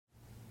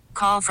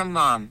Call from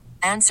mom.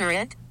 Answer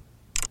it.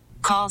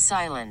 Call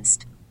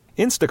silenced.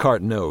 Instacart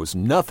knows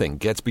nothing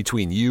gets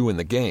between you and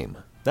the game.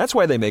 That's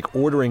why they make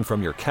ordering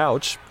from your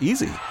couch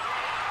easy.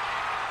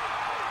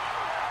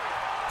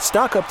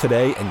 Stock up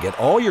today and get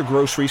all your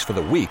groceries for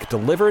the week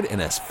delivered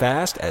in as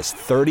fast as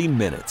 30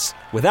 minutes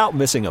without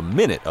missing a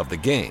minute of the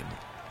game.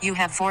 You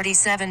have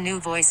 47 new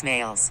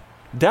voicemails.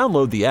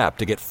 Download the app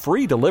to get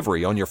free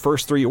delivery on your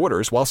first 3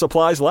 orders while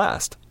supplies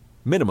last.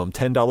 Minimum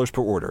 $10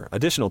 per order.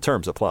 Additional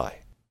terms apply.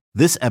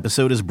 This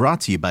episode is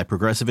brought to you by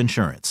Progressive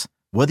Insurance.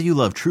 Whether you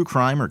love true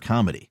crime or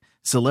comedy,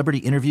 celebrity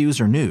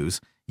interviews or news,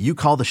 you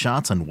call the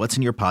shots on what's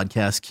in your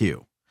podcast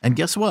queue. And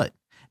guess what?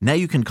 Now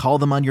you can call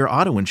them on your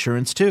auto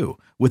insurance too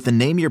with the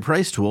Name Your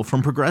Price tool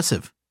from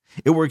Progressive.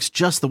 It works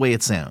just the way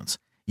it sounds.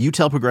 You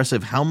tell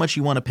Progressive how much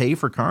you want to pay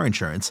for car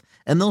insurance,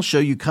 and they'll show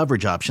you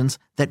coverage options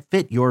that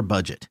fit your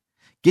budget.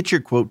 Get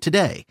your quote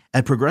today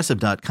at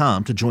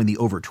Progressive.com to join the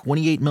over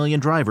 28 million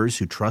drivers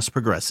who trust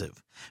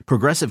Progressive.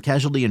 Progressive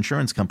Casualty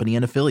Insurance Company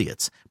and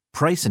Affiliates.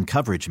 Price and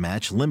coverage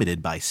match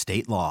limited by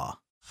state law.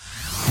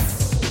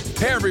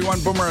 Hey everyone,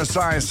 Boomer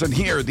Esiason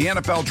here. The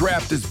NFL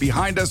Draft is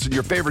behind us and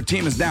your favorite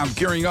team is now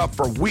gearing up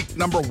for week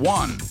number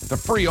 1. The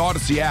free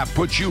Odyssey app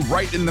puts you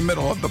right in the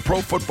middle of the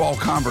pro football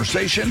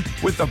conversation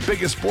with the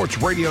biggest sports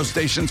radio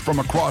stations from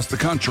across the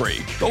country.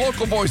 The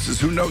local voices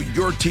who know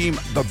your team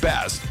the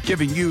best,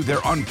 giving you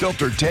their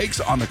unfiltered takes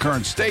on the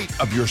current state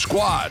of your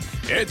squad.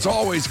 It's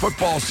always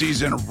football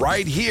season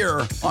right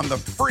here on the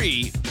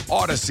free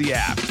Odyssey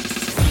app.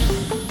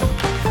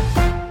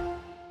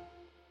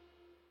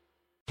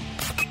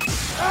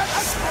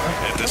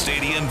 At the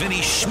stadium,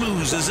 Vinny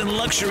schmoozes in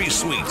luxury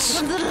suites.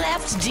 From the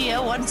left, dear.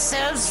 One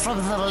serves from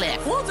the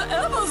left.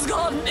 Whatever's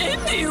gotten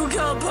into you,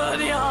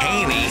 Capernia?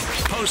 Haynie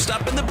post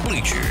up in the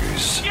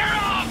bleachers. You're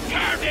all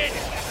garbage!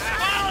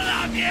 All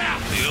of you!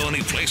 The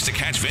only place to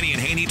catch Vinny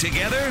and Haynie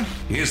together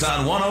is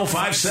on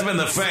 105.7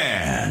 The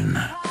Fan.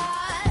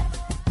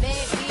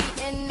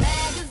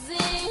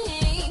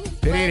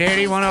 Vinny and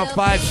Haynie,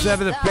 105.7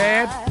 The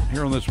Fan.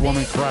 Here on this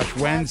Woman Crush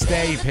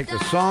Wednesday, you pick the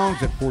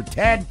songs at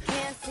 410.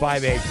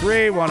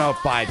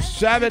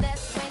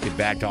 583-1057. Get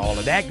back to all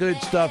of that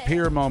good stuff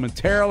here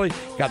momentarily.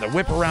 Got the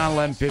whip around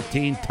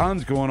 11:15.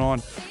 Tons going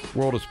on.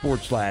 World of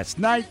Sports last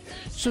night.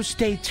 So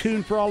stay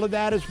tuned for all of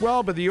that as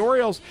well. But the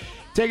Orioles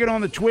taking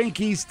on the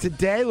Twinkies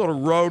today. A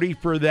little roadie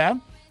for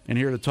them. And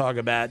here to talk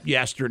about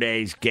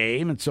yesterday's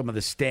game and some of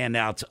the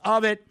standouts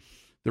of it.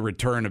 The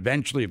return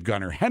eventually of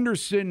Gunnar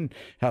Henderson,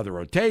 how the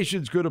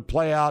rotation's going to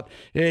play out,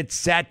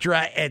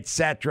 etc.,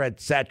 etc.,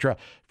 etc.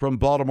 From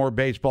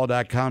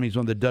BaltimoreBaseball.com, he's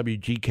on the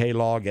WGK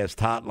Law Guest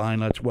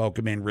Hotline. Let's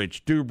welcome in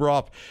Rich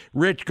Dubroff.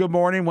 Rich, good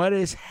morning. What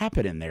is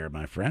happening there,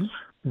 my friend?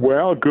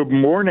 Well, good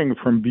morning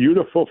from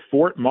beautiful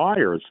Fort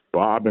Myers,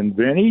 Bob and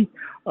Vinny.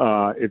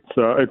 It's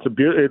a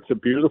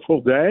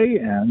beautiful day,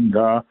 and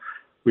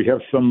we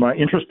have some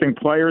interesting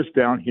players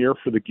down here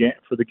for the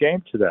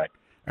game today.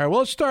 All right, well,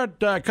 let's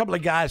start a couple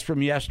of guys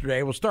from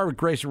yesterday. We'll start with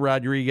Grayson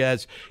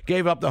Rodriguez.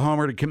 Gave up the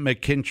homer to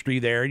McKinstry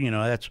there.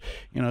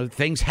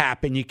 Things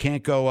happen. You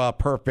can't go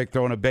perfect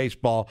throwing a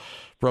baseball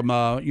from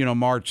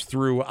March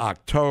through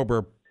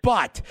October.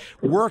 But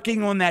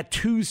working on that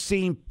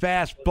two-seam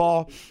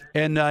fastball,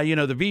 and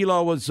the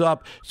velo was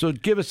up. So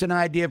give us an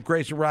idea of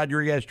Grayson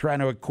Rodriguez trying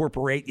to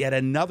incorporate yet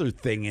another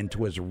thing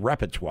into his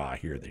repertoire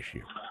here this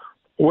year.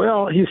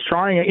 Well, he's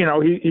trying.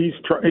 He's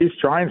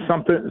trying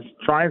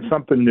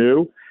something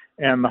new.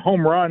 And the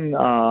home run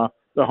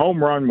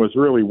was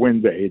really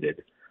wind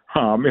aided.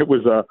 It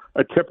was a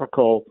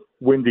typical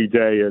windy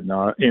day in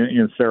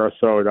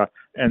Sarasota,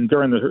 and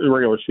during the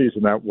regular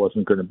season that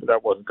wasn't going to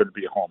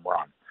be a home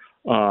run.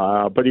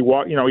 But he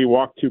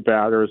walked 2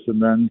 batters,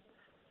 and then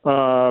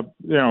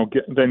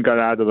then got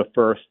out of the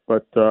first.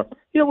 But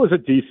it was a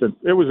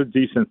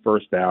decent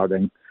first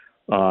outing.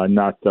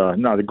 Not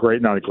a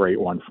great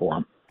one for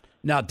him.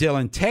 Now,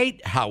 Dylan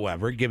Tate,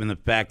 however, given the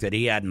fact that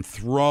he hadn't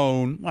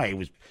thrown, he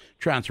was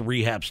trying some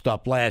rehab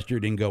stuff last year,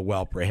 didn't go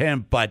well for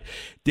him, but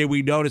did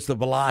we notice the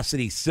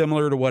velocity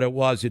similar to what it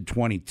was in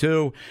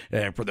 22?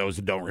 For those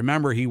who don't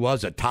remember, he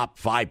was a top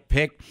 5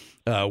 pick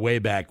way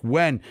back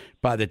when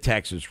by the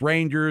Texas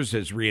Rangers,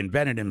 has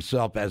reinvented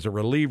himself as a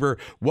reliever.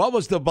 What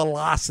was the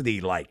velocity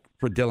like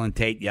for Dylan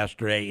Tate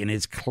yesterday in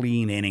his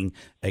clean inning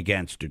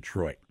against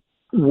Detroit?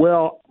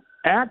 Well,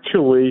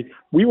 actually,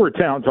 we were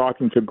down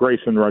talking to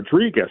Grayson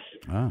Rodriguez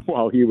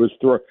while he was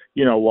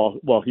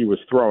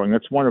throwing.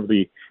 That's one of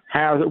the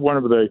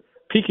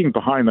peeking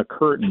behind the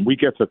curtain. We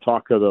get to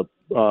talk to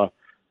the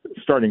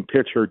starting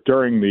pitcher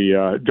during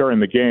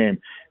the game,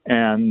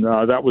 and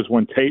that was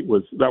when Tate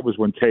was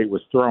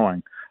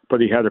throwing. But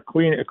he had a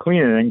clean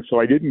inning, so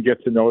I didn't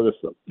get to notice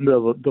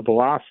the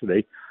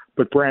velocity.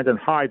 But Brandon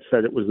Hyde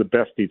said it was the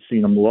best he'd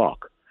seen him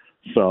look.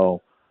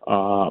 So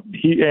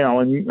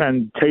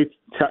and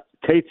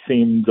Tate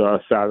seemed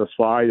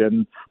satisfied,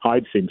 and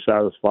Hyde seemed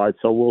satisfied.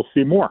 So we'll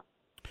see more.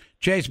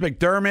 Chase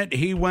McDermott,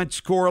 he went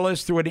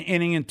scoreless through an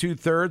inning and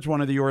 2/3,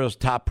 one of the Orioles'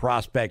 top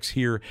prospects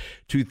here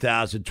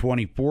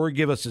 2024.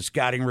 Give us a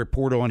scouting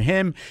report on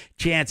him.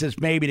 Chances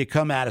maybe to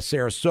come out of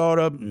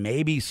Sarasota,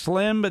 maybe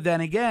slim, but then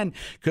again,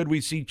 could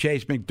we see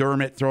Chase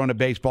McDermott throwing a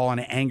baseball in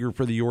anger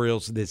for the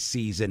Orioles this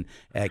season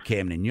at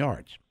Camden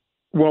Yards?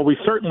 Well, we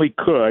certainly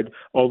could,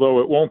 although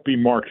it won't be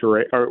March or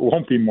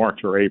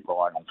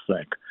April, I don't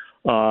think.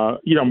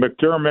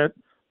 McDermott,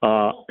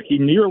 he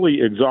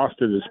nearly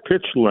exhausted his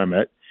pitch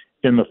limit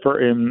in the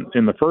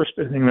first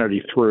inning that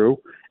he threw,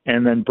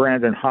 and then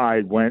Brandon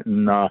Hyde went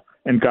and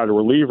got a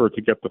reliever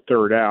to get the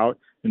third out.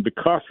 And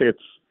because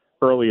it's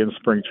early in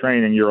spring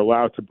training, you're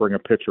allowed to bring a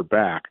pitcher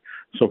back.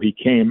 So he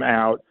came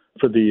out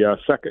for the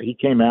second. He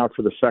came out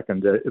for the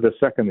second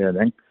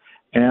inning,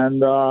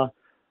 and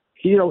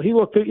he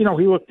looked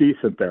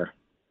decent there.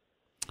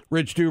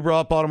 Rich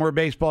Dubroff,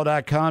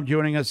 BaltimoreBaseball.com,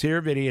 joining us here.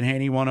 Vinny and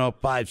Haynie,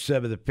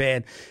 105.7 The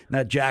Fan.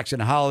 Now Jackson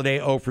Holliday,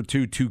 0 for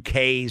 2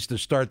 Ks to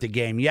start the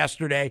game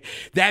yesterday.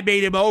 That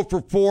made him 0 for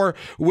 4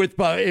 with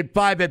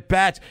 5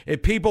 at-bats.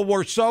 And people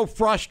were so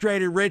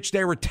frustrated, Rich,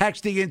 they were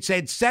texting and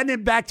saying, send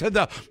him back to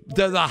the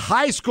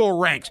high school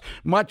ranks,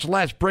 much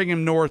less bring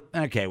him north.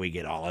 Okay, we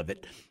get all of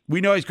it.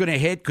 We know he's going to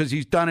hit because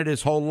he's done it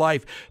his whole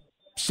life.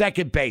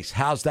 Second base,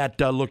 how's that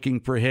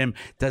looking for him?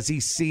 Does he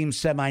seem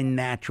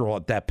semi-natural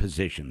at that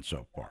position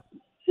so far?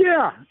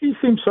 Yeah, he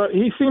seems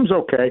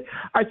okay.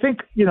 I think,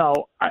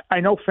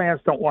 I know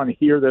fans don't want to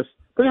hear this,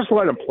 but just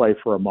let him play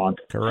for a month.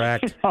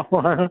 Correct.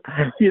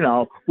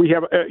 We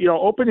have,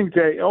 opening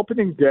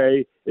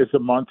day is a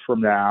month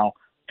from now.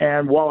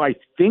 And while I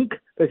think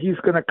that he's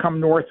going to come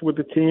north with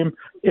the team,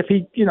 if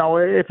he's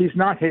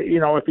not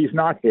hitting,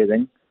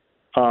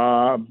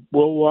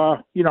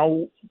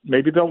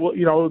 maybe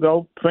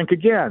they'll think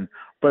again.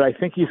 But I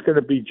think he's going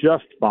to be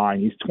just fine.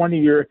 He's 20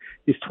 years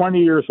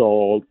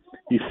old.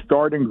 He's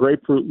starting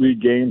Grapefruit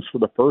League games for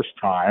the first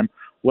time.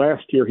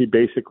 Last year, he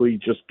basically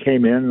just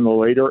came in the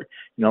later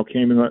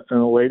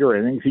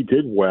innings. He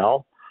did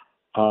well,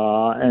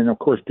 and of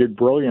course did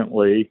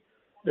brilliantly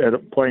at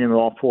playing at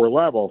all four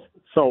levels.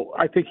 So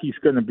I think he's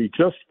going to be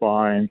just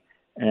fine,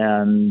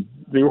 and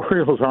the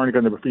Orioles aren't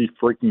going to be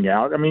freaking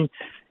out. I mean,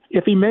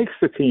 if he makes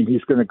the team,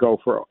 he's going to go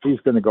 0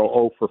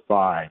 for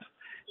 5.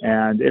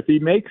 And if he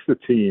makes the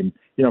team,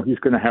 he's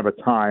going to have a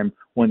time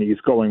when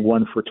he's going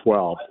 1 for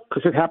 12,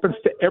 because it happens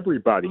to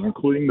everybody,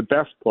 including the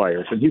best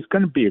players. And he's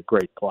going to be a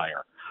great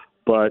player,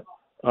 but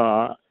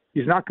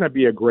he's not going to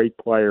be a great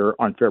player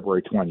on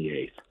February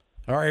 28th.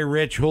 All right,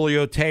 Rich,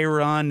 Julio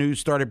Teheran, news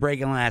started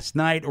breaking last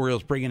night.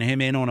 Orioles bringing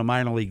him in on a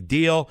minor league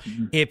deal.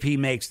 If he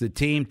makes the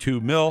team,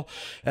 $2 million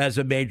as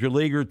a major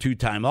leaguer,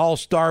 two-time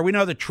All-Star. We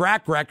know the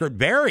track record,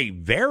 very,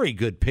 very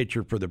good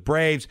pitcher for the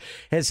Braves.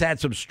 Has had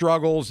some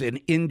struggles and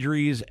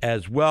injuries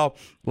as well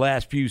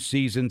last few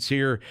seasons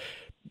here.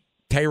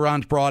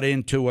 Teheran's brought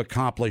in to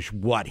accomplish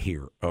what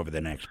here over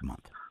the next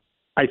month?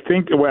 I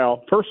think,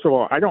 first of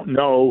all, I don't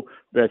know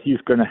that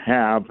he's going to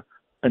have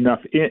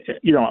enough.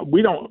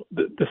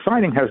 The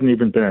signing hasn't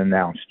even been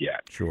announced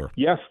yet. Sure.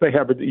 Yes, they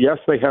have a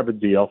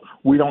deal.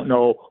 We don't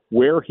know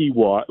where he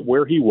was.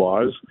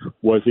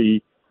 Was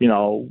he,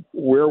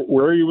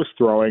 where he was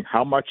throwing,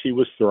 how much he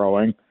was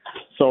throwing.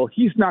 So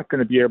he's not going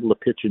to be able to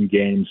pitch in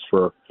games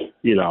for,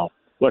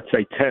 let's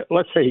say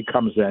he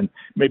comes in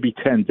maybe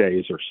 10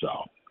 days or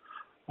so.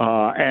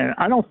 And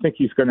I don't think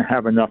he's going to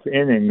have enough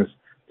innings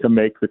to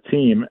make the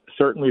team,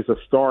 certainly as a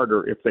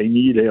starter, if they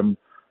need him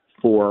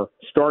for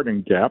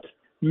starting depth.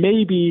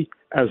 Maybe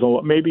as a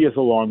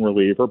long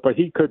reliever, but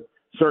he could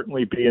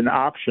certainly be an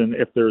option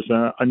if there's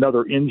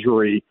another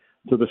injury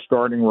to the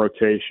starting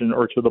rotation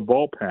or to the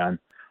bullpen.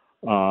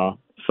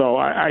 So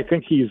I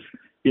think he's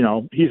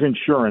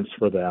insurance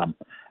for them.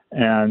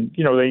 And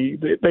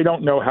they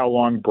don't know how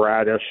long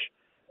Bradish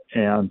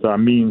and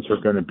Means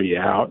are going to be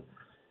out.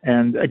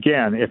 And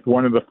again, if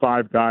one of the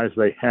 5 guys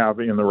they have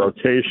in the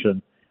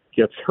rotation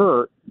gets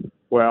hurt,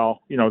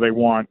 they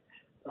want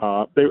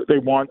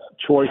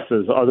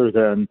choices other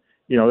than.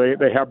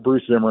 They have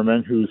Bruce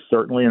Zimmerman, who's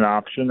certainly an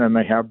option, and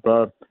they have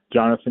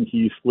Jonathan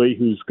Heasley,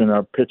 who's going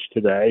to pitch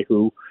today,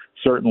 who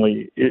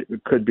certainly it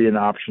could be an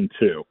option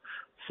too.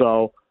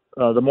 So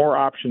the more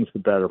options, the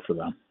better for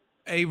them.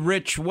 Hey,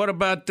 Rich, what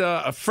about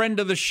a friend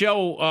of the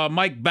show,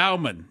 Mike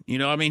Baumann?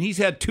 He's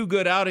had 2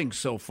 good outings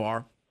so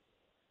far.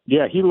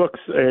 Yeah, he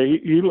looks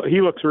really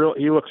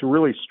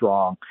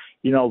strong.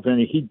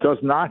 Vinny, he does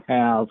not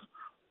have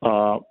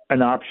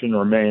an option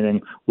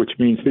remaining, which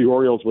means the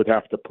Orioles would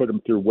have to put him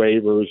through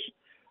waivers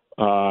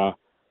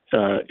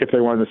if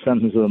they wanted to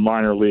send him to the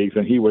minor leagues,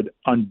 and he would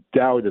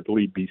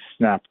undoubtedly be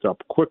snapped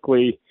up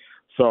quickly.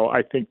 So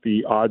I think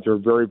the odds are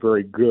very,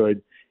 very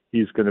good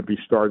he's going to be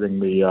starting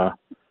the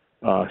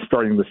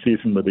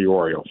season with the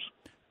Orioles.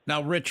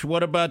 Now, Rich,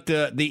 what about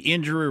the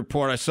injury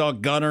report? I saw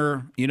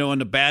Gunnar, in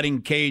the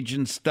batting cage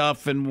and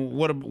stuff. And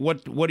what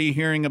are you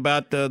hearing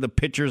about the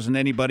pitchers and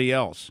anybody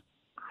else?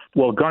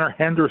 Well, Gunnar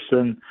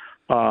Henderson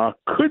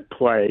could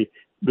play.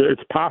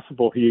 It's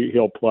possible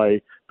he'll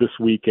play this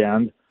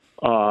weekend.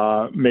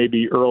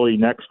 maybe early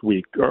next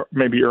week.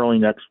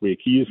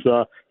 He's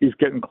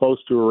getting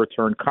close to a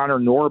return. Connor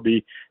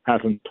Norby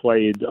hasn't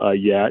played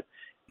yet.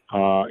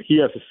 He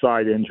has a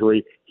side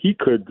injury. He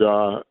could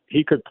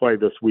play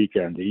this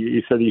weekend.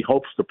 He said he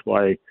hopes to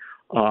play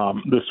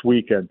this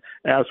weekend.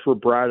 As for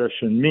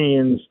Bradish and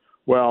Means,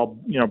 well,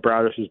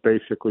 Bradish is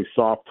basically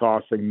soft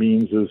tossing.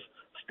 Means is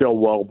still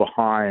well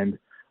behind.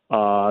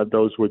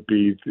 Those would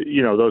be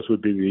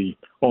the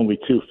only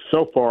two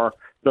so far.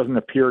 Doesn't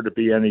appear to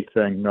be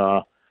anything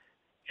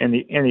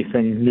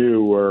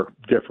new or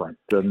different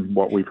than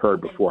what we've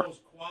heard before.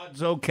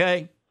 Quad's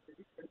okay.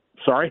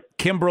 Sorry,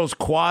 Kimbrough's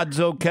quad's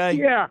okay.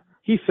 Yeah,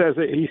 he says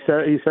it. He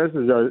says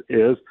it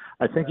is.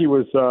 I think he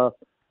was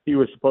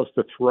supposed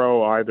to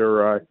throw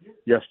either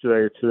yesterday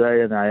or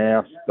today, and I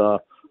asked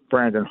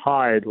Brandon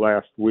Hyde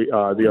last week,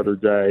 the other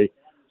day,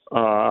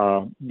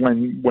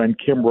 when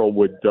Kimbrough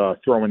would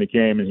throw in a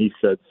game, and he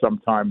said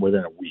sometime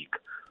within a week.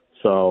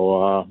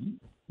 So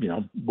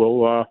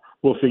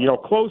we'll see.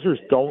 Closers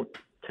don't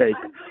take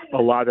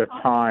a lot of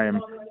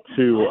time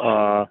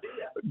to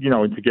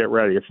get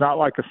ready. It's not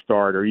like a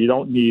starter. You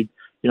don't need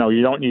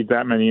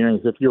that many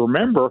innings. If you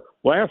remember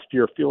last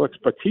year, Felix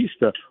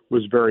Bautista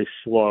was very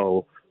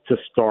slow to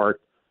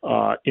start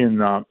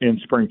in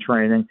spring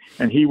training,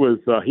 and he was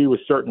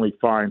certainly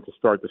fine to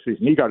start the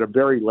season. He got a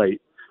very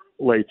late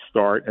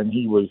start, and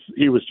he was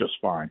just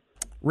fine.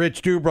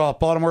 Rich Dubroff,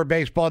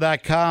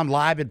 BaltimoreBaseball.com,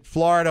 live in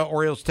Florida.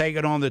 Orioles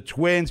taking on the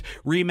Twins.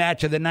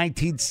 Rematch of the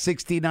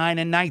 1969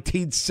 and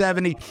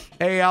 1970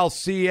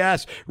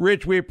 ALCS.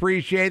 Rich, we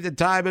appreciate the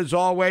time as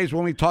always.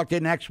 When we talk to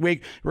you next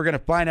week, we're going to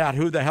find out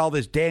who the hell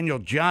this Daniel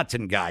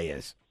Johnson guy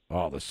is.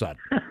 All of a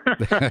sudden.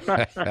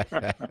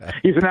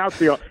 He's an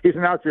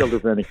outfielder,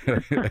 Vinny.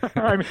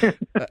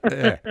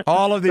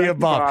 All of the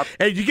above.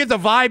 Hey, did you get the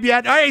vibe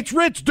yet? Hey, it's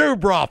Rich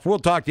Dubroff. We'll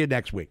talk to you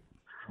next week.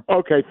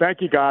 Okay,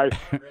 thank you, guys.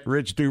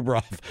 Rich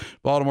Dubroff,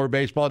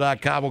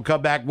 BaltimoreBaseball.com. We'll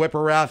come back, whip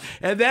around.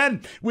 And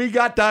then we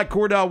got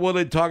Cordell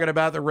Woodland talking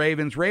about the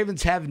Ravens.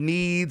 Ravens have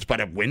needs, but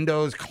if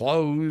windows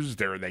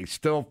closed, are they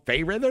still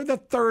favorite? They're the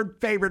third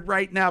favorite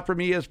right now from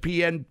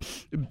ESPN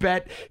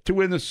Bet to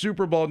win the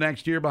Super Bowl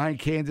next year behind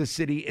Kansas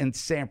City and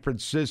San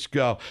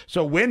Francisco.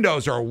 So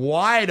windows are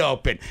wide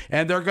open,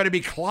 and they're going to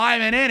be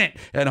climbing in it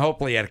and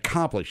hopefully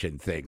accomplishing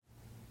things.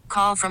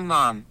 Call from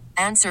mom.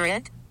 Answer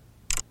it.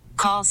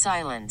 Call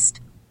silenced.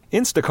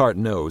 Instacart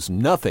knows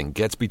nothing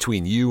gets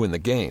between you and the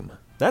game.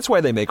 That's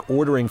why they make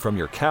ordering from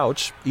your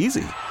couch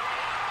easy.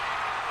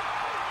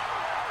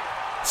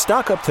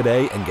 Stock up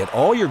today and get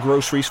all your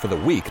groceries for the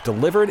week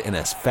delivered in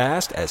as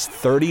fast as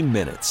 30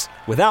 minutes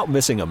without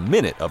missing a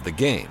minute of the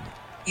game.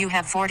 You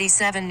have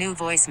 47 new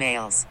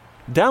voicemails.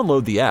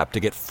 Download the app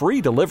to get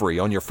free delivery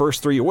on your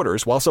first 3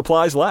 orders while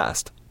supplies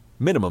last.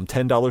 Minimum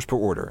 $10 per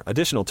order.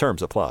 Additional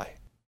terms apply.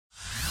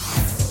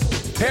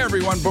 Hey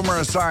everyone, Boomer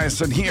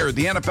Esiason here.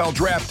 The NFL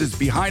Draft is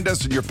behind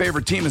us and your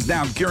favorite team is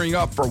now gearing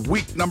up for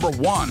week number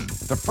 1.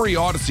 The free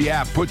Odyssey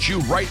app puts you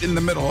right in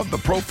the middle of the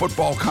pro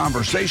football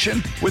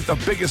conversation with the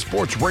biggest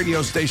sports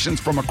radio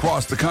stations from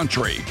across the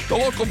country. The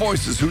local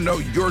voices who know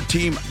your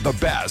team the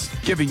best,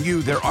 giving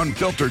you their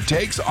unfiltered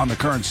takes on the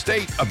current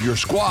state of your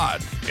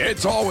squad.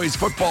 It's always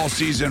football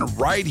season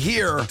right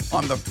here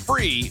on the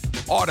free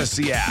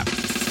Odyssey app.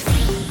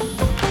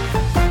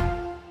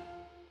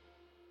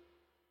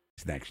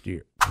 Next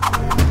year.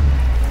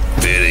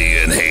 Vinny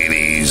and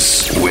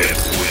Haynie's Whip.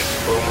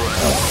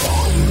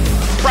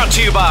 Brought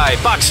to you by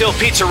Box Hill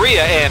Pizzeria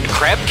and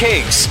Crab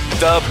Cakes,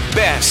 the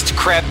best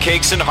crab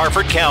cakes in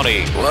Harford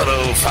County.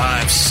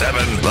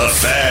 105.7 The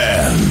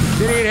Fan.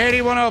 Vinny and Haynie,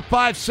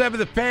 105.7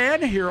 The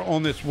Fan, here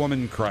on this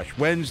Woman Crush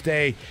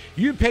Wednesday.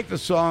 You pick the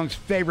song's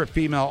favorite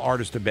female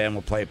artist to band.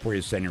 We'll play it for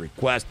you. Send your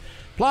request.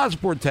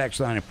 Plazaport text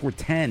line at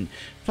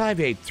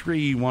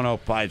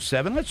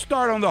 410-583-1057. Let's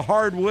start on the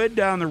hardwood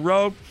down the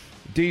road.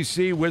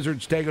 D.C.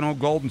 Wizards taking on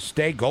Golden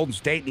State. Golden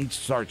State needs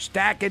to start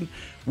stacking.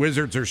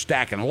 Wizards are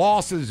stacking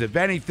losses, if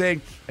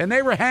anything, and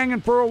they were hanging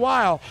for a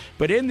while.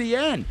 But in the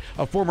end,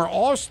 a former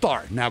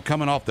All-Star, now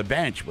coming off the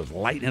bench, was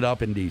lighting it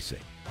up in D.C.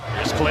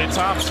 Here's Klay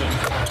Thompson.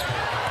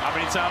 How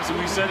many times have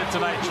we said it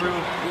tonight, Drew?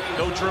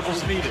 No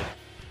dribbles needed.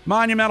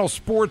 Monumental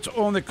Sports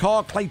on the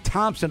call. Klay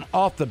Thompson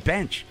off the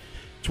bench.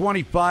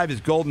 25 as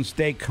Golden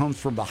State comes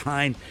from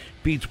behind,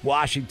 beats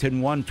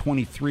Washington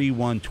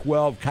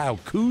 123-112. Kyle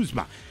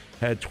Kuzma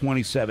had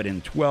 27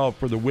 and 12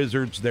 for the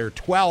Wizards, their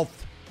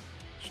 12th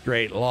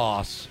straight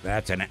loss.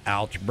 That's an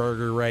ouch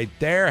burger right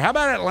there. How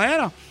about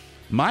Atlanta?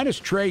 Minus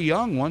Trae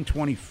Young,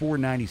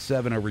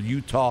 124-97 over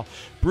Utah.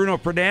 Bruno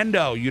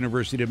Fernando,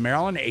 University of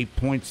Maryland, 8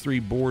 points, 3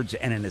 boards,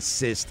 and an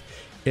assist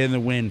in the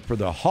win for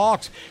the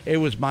Hawks. It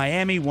was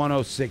Miami,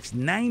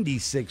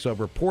 106-96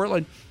 over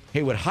Portland.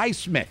 Haywood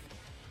Highsmith,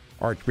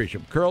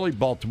 Archbishop Curley,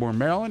 Baltimore,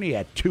 Maryland. He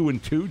had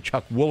 2-2,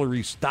 Chuck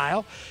Woolery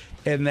style.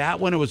 In that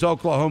one, it was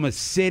Oklahoma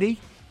City.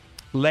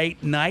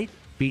 Late night,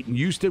 beating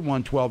Houston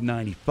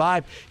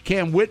 112-95.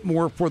 Cam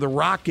Whitmore for the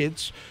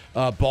Rockets,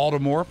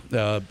 Baltimore,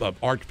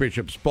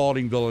 Archbishop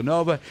Spalding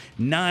Villanova,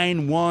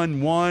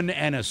 9-1-1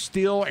 and a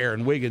steal.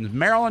 Aaron Wiggins,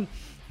 Maryland.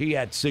 He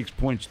had 6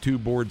 points, 2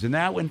 boards in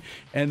that one.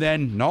 And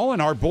then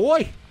Nolan, our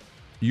boy,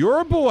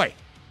 your boy,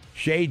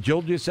 Shea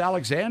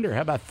Gilgeous-Alexander.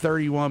 How about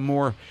 31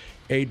 more,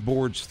 8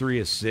 boards, 3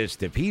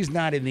 assists? If he's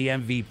not in the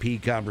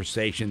MVP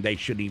conversation, they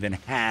shouldn't even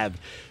have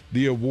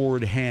the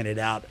award handed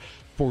out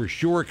for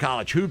sure.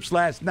 College hoops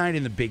last night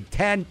in the Big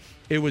Ten.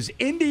 It was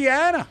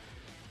Indiana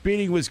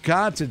beating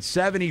Wisconsin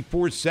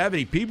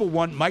 74-70. People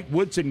want Mike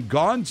Woodson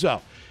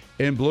Gonzo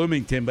in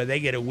Bloomington, but they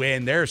get a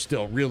win. They're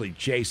still really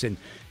chasing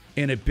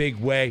in a big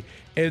way.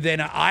 And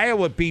then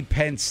Iowa beat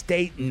Penn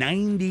State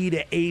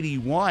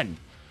 90-81.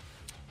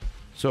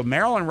 So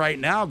Maryland right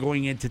now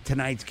going into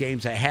tonight's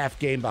games a half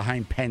game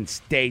behind Penn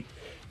State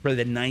for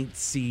the 9th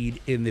seed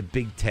in the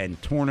Big Ten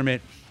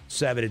tournament.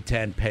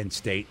 7-10, Penn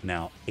State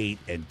now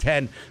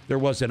 8-10. There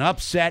was an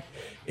upset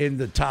in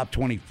the top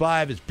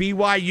 25 as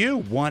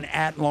BYU won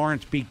at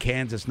Lawrence, beat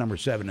Kansas, number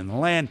 7 in the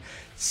land,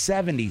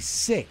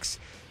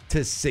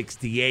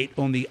 76-68.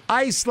 On the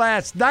ice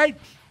last night,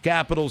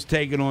 Capitals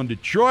taking on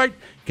Detroit.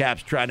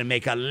 Caps trying to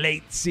make a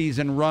late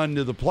season run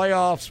to the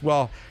playoffs.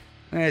 Well,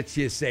 let's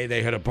just say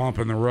they hit a bump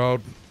in the road.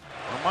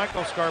 Well,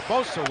 Michael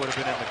Scarbosa would have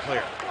been in the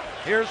clear.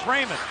 Here's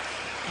Raymond.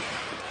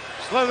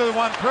 Slithered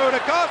one through to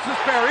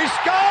Gostisbehere. He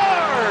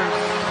scores!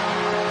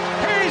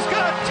 He's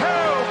got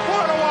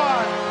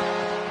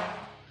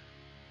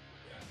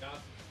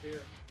 2, 4-1.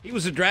 He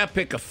was a draft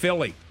pick of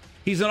Philly.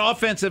 He's an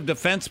offensive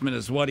defenseman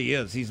is what he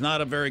is. He's not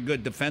a very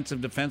good defensive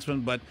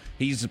defenseman, but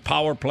he's a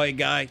power play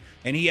guy,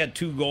 and he had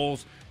 2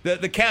 goals.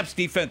 The Caps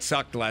defense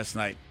sucked last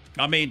night.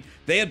 I mean,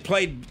 they had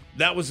played,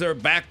 that was their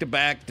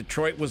back-to-back.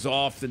 Detroit was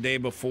off the day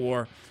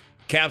before.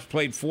 Caps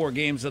played 4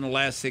 games in the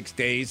last 6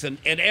 days, and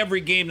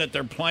every game that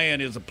they're playing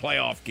is a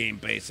playoff game,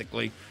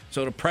 basically.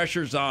 So the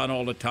pressure's on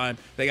all the time.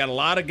 They got a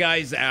lot of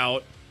guys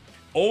out.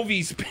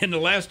 Ovi's been the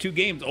last 2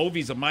 games.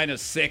 Ovi's a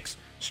 -6.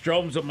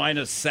 Strome's a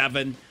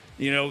 -7.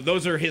 You know,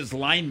 those are his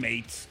line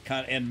mates.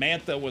 And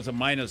Mantha was a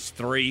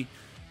 -3.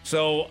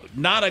 So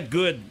not a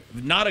good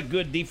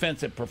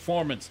defensive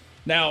performance.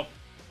 Now,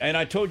 and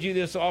I told you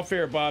this off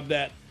air, Bob,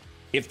 that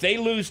if they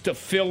lose to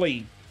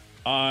Philly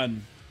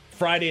on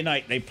Friday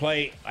night, they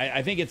play,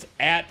 I think it's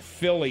at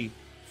Philly.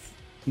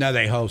 No,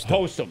 they host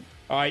them.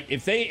 All right,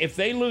 if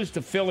they lose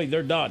to Philly,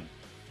 they're done.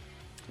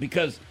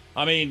 Because,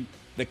 I mean,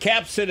 the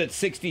Caps sit at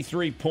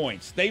 63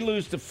 points. They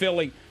lose to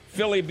Philly,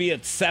 Philly be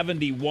at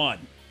 71.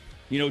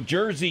 You know,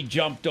 Jersey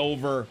jumped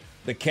over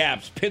the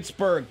Caps.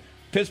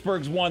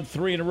 Pittsburgh's won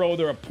 3 in a row.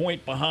 They're a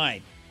point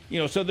behind. You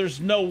know, so there's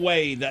no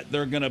way that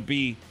they're going to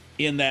be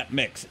in that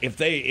mix if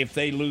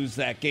they lose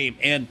that game.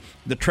 And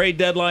the trade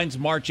deadline's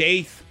March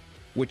 8th,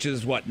 which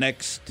is what,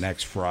 next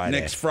Friday.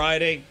 Next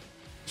Friday.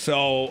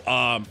 So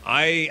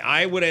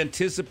I would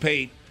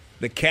anticipate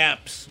the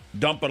Caps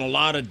dumping a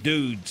lot of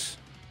dudes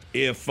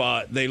if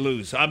they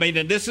lose. I mean,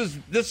 and this is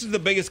the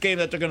biggest game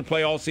that they're going to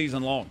play all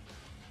season long.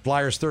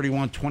 Flyers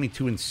 31,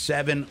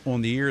 22-7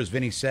 on the year, as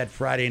Vinny said.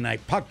 Friday night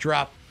puck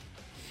drop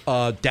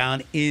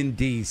down in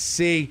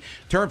D.C.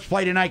 Terps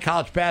play tonight,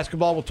 college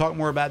basketball. We'll talk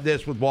more about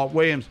this with Walt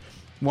Williams.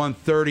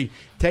 1:30,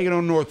 taking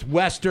on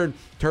Northwestern.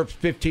 Terps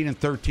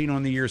 15-13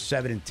 on the year,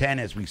 7-10,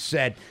 as we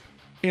said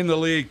in the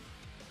league.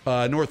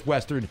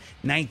 Northwestern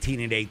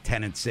 19-8,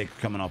 10-6,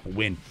 coming off a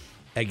win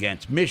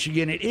against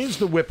Michigan. It is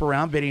the whip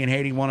around. Vinny and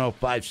Haynie,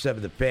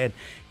 105.7 The Fan,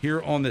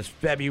 here on this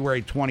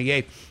February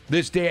 28th.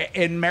 This day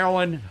in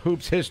Maryland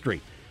hoops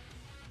history.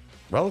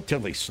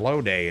 Relatively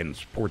slow day in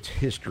sports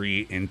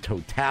history in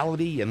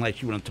totality,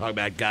 unless you want to talk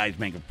about guys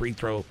making free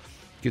throw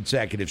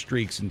consecutive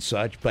streaks and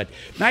such. But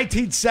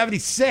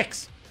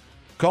 1976,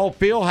 Cole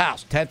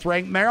Fieldhouse, 10th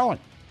ranked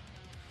Maryland,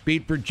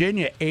 beat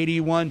Virginia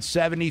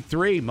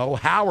 81-73. Mo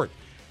Howard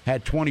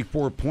had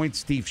 24 points.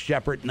 Steve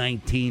Shepard,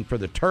 19 for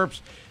the Terps.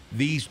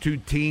 These 2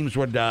 teams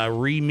would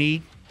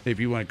re-meet, if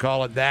you want to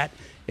call it that,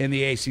 in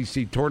the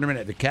ACC tournament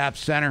at the Cap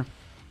Center.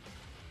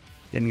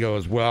 Didn't go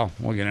as well.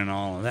 We'll get into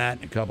all of that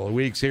in a couple of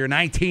weeks here.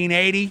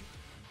 1980,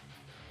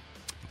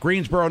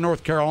 Greensboro,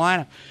 North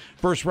Carolina.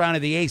 First round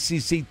of the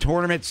ACC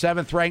tournament.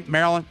 7th-ranked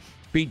Maryland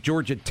beat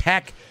Georgia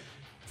Tech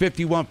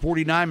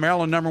 51-49.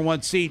 Maryland, number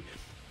 1 seed.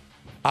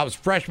 I was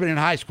freshman in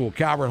high school,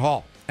 Calvert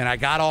Hall, and I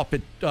got off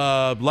at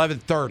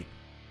 11:30.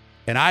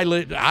 And I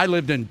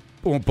lived on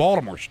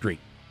Baltimore Street.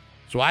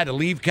 So I had to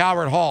leave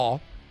Calvert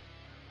Hall,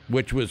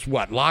 which was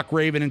Lock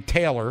Raven and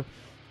Taylor.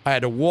 I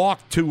had to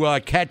walk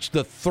to catch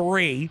the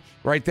 3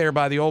 right there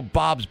by the old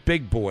Bob's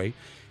Big Boy.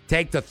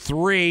 Take the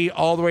 3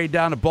 all the way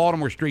down to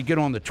Baltimore Street, get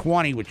on the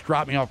 20, which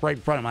dropped me off right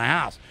in front of my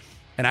house.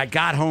 And I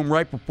got home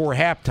right before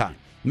halftime.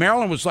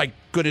 Maryland was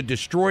going to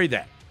destroy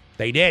that.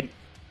 They didn't.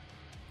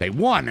 They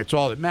won. That's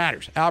all that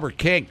matters. Albert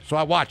King. So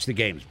I watched the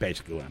game is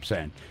basically what I'm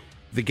saying.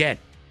 Again,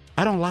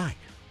 I don't lie.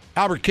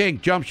 Albert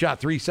King, jump shot,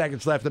 3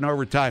 seconds left in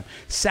overtime.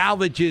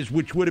 Salvages,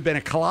 which would have been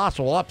a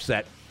colossal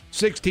upset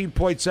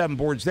 16.7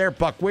 boards there.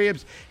 Buck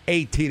Williams,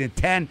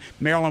 18-10.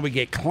 Maryland, we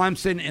get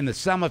Clemson in the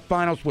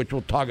semifinals, which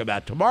we'll talk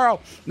about tomorrow.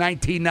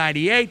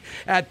 1998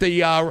 at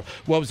the,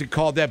 what was it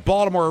called, that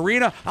Baltimore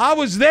Arena. I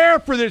was there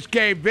for this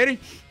game, Vinny.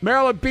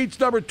 Maryland beats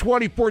number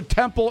 24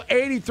 Temple,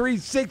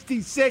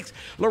 83-66.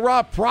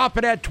 Laurent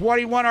Prophet had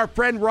 21. Our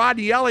friend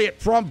Rodney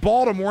Elliott from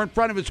Baltimore in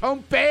front of his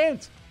home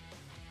fans.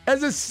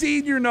 As a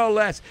senior, no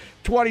less,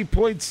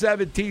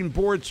 20.17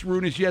 boards.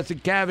 Runas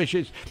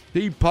Yesikavicius,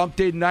 he pumped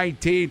in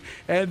 19.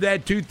 And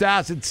then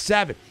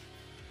 2007.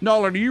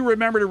 Nolan, do you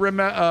remember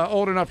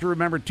old enough to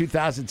remember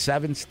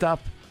 2007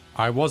 stuff?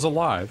 I was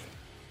alive.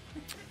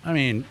 I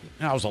mean,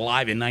 I was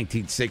alive in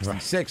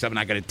 1966. I'm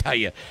not going to tell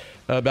you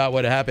about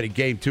what happened in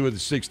Game 2 of the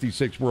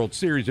 66 World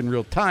Series in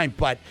real time,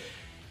 but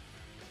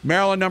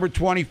Maryland, number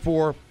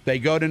 24. They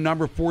go to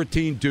number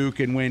 14, Duke,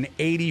 and win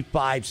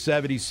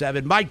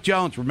 85-77. Mike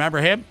Jones, remember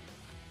him?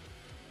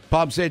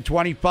 Pumps in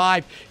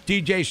 25.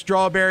 DJ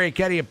Strawberry and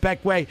Kenny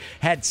Bekwe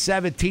had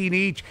 17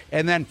 each.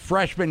 And then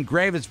freshman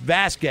Gravis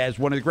Vasquez,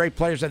 one of the great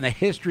players in the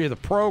history of the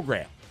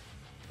program,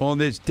 on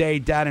this day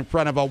down in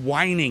front of a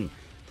whining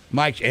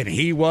Mike. And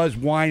he was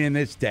whining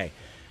this day.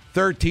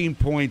 13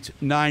 points,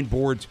 9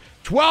 boards,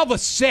 12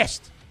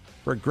 assists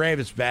for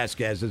Gravis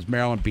Vasquez as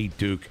Maryland beat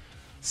Duke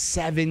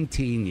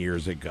 17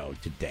 years ago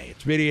today.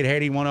 It's Vinny and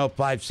Haynie,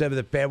 105.7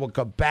 The Fan. We'll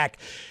come back.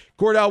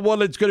 Cordell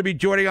Woodland's going to be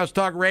joining us,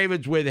 talk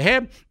Ravens with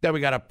him. Then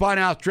we got a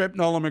funhouse trip,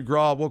 Nolan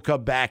McGraw. We'll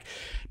come back.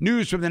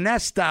 News from the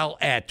Nest Style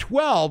at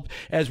 12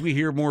 as we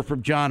hear more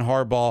from John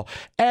Harbaugh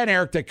and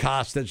Eric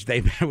DeCosta.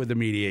 They met with the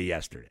media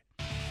yesterday.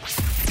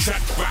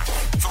 Check back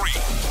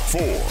 3,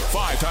 4,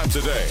 5 times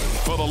a day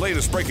for the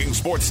latest breaking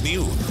sports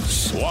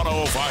news.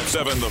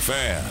 105.7 The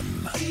Fan.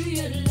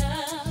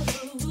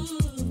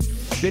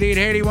 Vinny and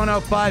Haynie,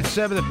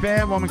 105.7 The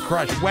Fan. Woman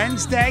Crush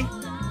Wednesday.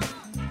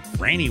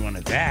 Rainy one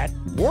at that.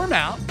 Warm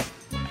out.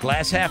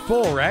 Glass half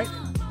full, right?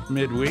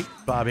 Midweek.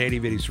 Bob Haynie,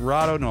 Vinny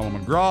Serrato, Nolan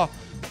McGraw.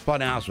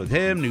 Fun house with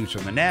him. News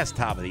from the Nest.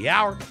 Top of the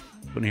hour.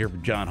 Going to hear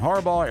from John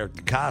Harbaugh, Eric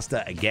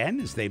DeCosta again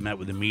as they met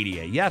with the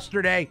media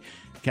yesterday.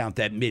 Count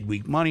that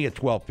midweek money at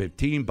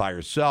 $12.15. Buy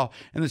or sell.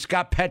 And then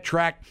Scott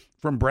Petrak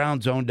from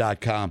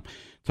BrownZone.com.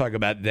 Talk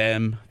about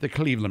them, the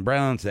Cleveland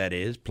Browns, that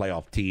is,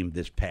 playoff team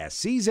this past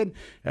season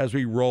as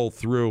we roll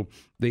through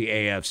the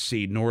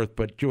AFC North.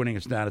 But joining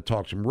us now to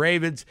talk some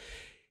Ravens,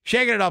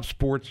 Shaking It Up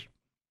Sports.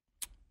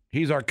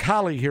 He's our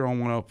colleague here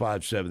on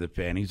 105.7 The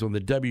Fan. He's on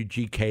the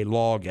WGK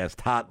Law Guest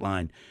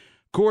Hotline.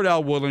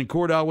 Cordell Woodland.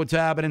 Cordell, what's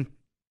happening?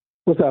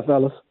 What's up,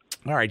 fellas?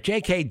 All right,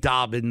 J.K.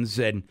 Dobbins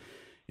and,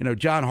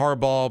 John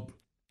Harbaugh,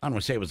 I don't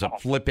want to say it was a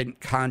flippant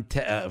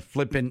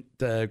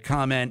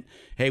comment.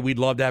 Hey, we'd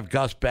love to have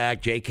Gus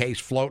back. J.K.'s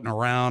floating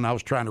around. I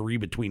was trying to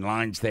read between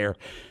lines there,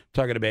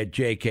 talking about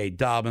J.K.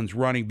 Dobbins.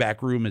 Running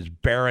back room is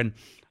barren.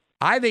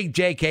 I think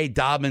J.K.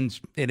 Dobbins,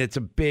 and it's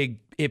a big,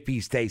 if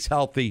he stays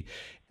healthy,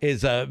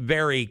 is a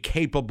very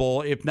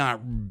capable, if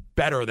not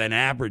better than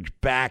average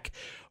back.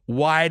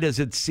 Why does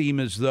it seem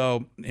as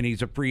though, and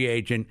he's a free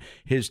agent,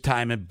 his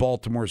time in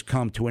Baltimore's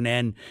come to an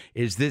end?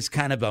 Is this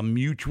kind of a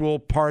mutual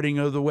parting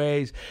of the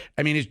ways?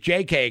 I mean, is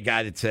J.K. a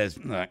guy that says,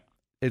 look,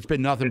 it's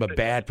been nothing but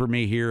bad for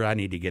me here. I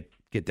need to get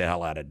the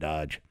hell out of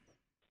Dodge?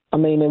 I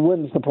mean, it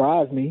wouldn't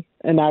surprise me,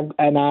 and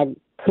I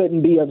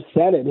couldn't be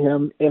upset at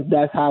him if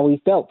that's how he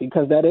felt,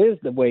 because that is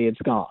the way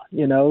it's gone.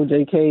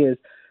 J.K. has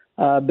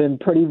been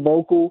pretty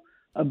vocal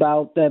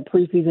about that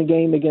preseason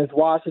game against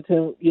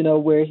Washington,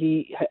 where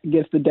he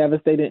gets the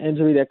devastating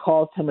injury that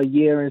cost him a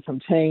year and some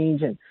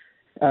change. And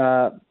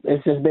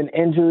it's just been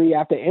injury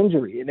after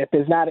injury. And if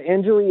it's not an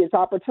injury, it's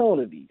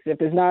opportunities.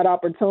 If it's not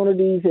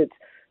opportunities,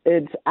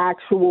 it's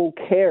actual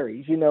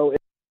carries.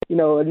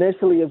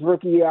 Initially his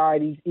rookie year, all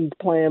right, he's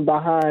playing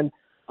behind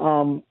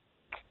Mark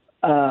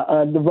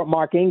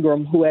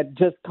Ingram, who had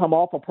just come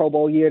off a Pro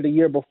Bowl year the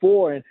year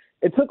before. And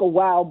it took a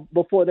while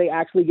before they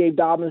actually gave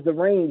Dobbins the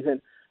reins.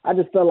 And I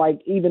just felt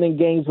like even in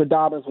games where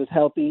Dobbins was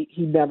healthy,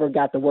 he never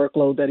got the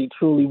workload that he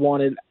truly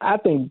wanted. I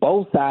think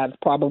both sides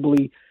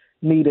probably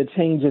need a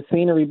change of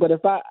scenery. But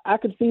if I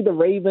could see the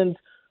Ravens,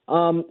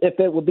 if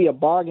it would be a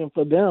bargain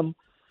for them,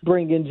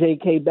 bringing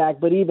J.K. back.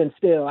 But even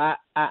still,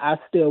 I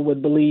still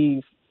would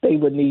believe they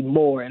would need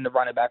more in the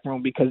running back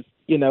room because,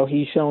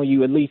 he's showing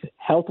you, at least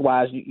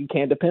health-wise, you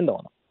can't depend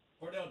on him.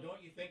 Cordell,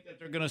 don't you think that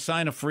they're going to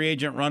sign a free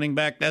agent running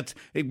back? That's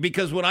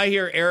because when I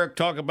hear Eric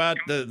talk about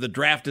the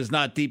draft is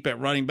not deep at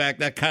running back,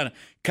 that kind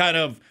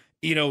of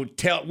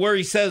tell where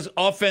he says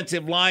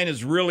offensive line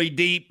is really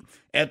deep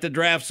at the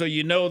draft, so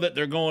that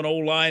they're going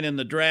O-line in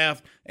the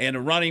draft, and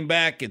a running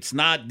back, it's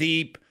not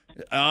deep.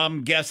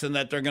 I'm guessing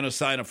that they're going to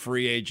sign a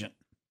free agent.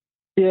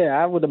 Yeah,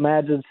 I would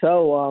imagine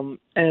so.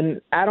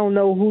 And I don't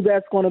know who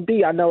that's going to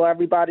be. I know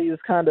everybody is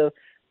kind of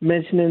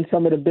mentioning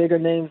some of the bigger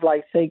names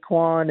like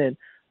Saquon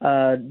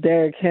and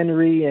Derrick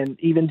Henry and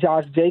even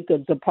Josh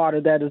Jacobs are part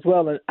of that as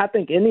well. And I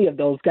think any of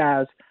those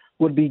guys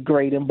would be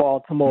great in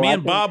Baltimore. Me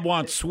and Bob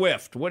want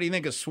Swift. What do you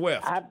think of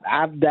Swift?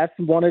 That's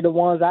one of the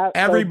ones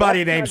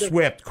Everybody named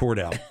Swift,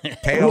 Cordell.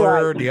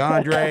 Taylor,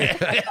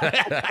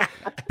 DeAndre,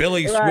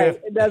 Billy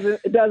Swift.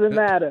 It doesn't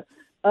matter.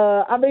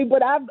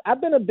 But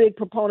I've been a big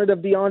proponent of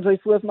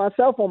DeAndre Swift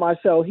myself on my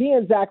show. He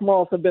and Zach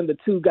Moss have been the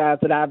two guys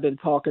that I've been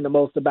talking the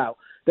most about.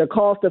 They're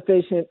cost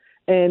efficient,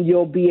 and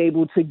you'll be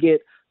able to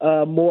get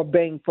more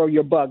bang for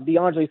your buck.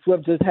 DeAndre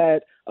Swift just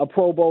had a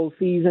Pro Bowl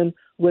season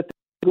with the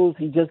Eagles.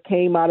 He just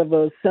came out of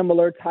a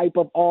similar type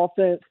of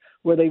offense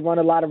where they run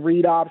a lot of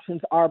read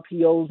options,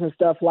 RPOs, and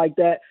stuff like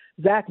that.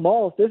 Zach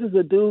Moss, this is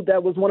a dude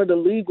that was one of the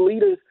league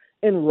leaders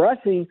in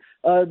rushing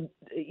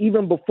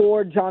even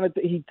before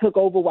he took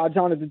over while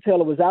Jonathan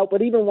Taylor was out.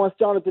 But even once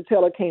Jonathan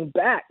Taylor came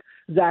back,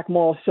 Zach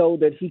Moss showed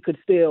that he could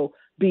still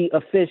be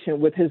efficient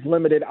with his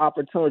limited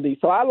opportunity.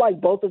 So I like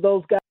both of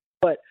those guys,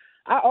 but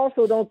I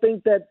also don't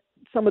think that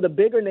some of the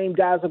bigger name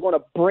guys are going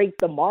to break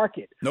the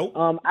market. Nope.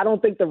 I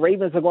don't think the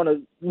Ravens are going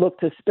to look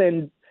to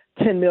spend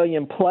 $10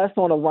 million plus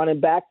on a running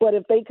back, but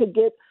if they could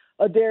get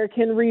a Derrick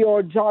Henry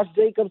or Josh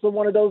Jacobs or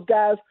one of those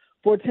guys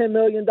for $10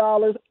 million,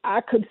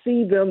 I could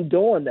see them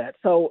doing that.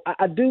 So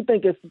I do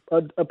think it's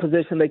a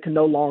position they can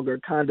no longer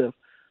kind of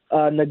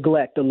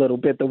neglect a little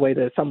bit the way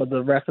that some of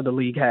the rest of the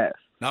league has.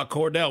 Now,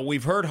 Cordell,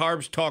 we've heard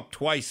Harbs talk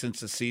twice since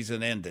the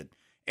season ended,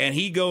 and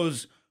he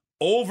goes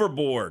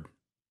overboard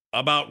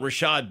about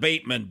Rashad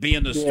Bateman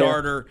being the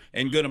starter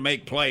and going to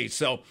make plays.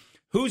 So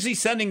who's he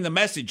sending the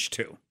message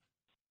to?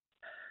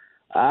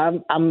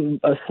 I'm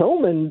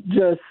assuming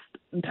just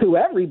to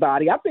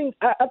everybody. I think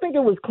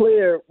it was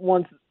clear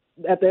once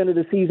at the end of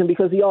the season,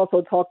 because he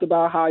also talked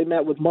about how he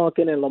met with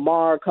Monken and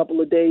Lamar a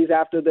couple of days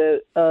after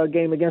the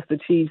game against the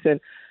Chiefs. And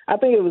I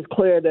think it was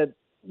clear that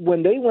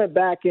when they went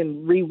back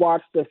and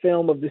rewatched the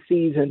film of the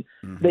season,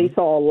 they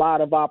saw a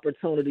lot of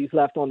opportunities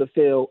left on the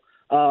field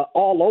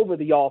all over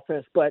the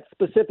offense, but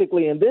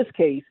specifically in this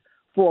case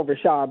for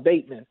Rashad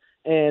Bateman.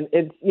 And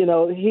it's,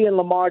 he and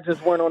Lamar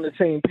just weren't on the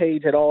same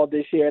page at all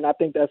this year, and I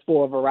think that's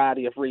for a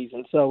variety of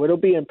reasons. So it'll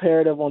be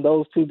imperative on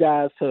those two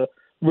guys to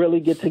really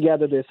get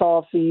together this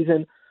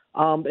offseason.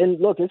 And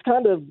look, it's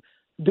kind of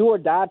do or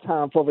die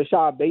time for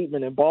Rashad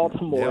Bateman in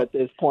Baltimore at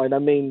this point. I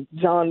mean,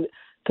 John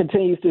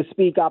continues to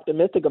speak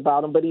optimistic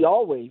about him, but he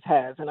always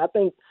has. And I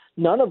think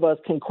none of us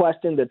can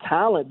question the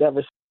talent that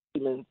Rashad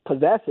Bateman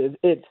possesses.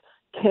 It's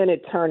can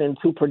it turn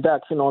into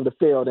production on the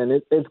field, and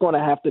it's going to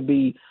have to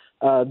be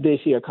this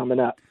year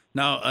coming up.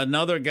 Now,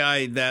 another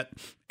guy that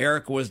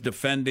Eric was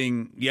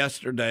defending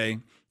yesterday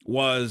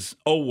was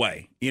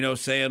Oweh,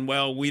 saying,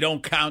 well, we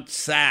don't count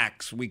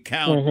sacks. We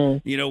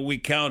count, we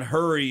count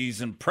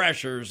hurries and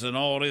pressures and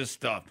all this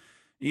stuff,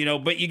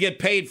 but you get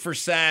paid for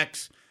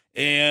sacks.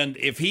 And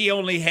if he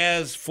only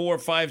has 4 or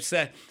 5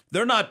 sacks,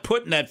 they're not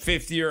putting that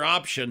fifth-year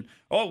option.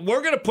 Oh,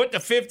 we're going to put the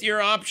fifth-year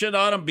option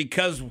on him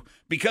because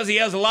he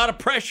has a lot of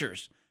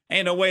pressures.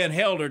 Ain't no way in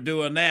hell they're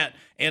doing that.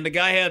 And the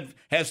guy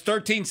has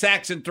 13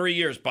 sacks in 3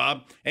 years,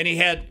 Bob. And he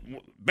had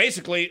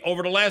basically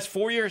over the last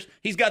 4 years,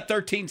 he's got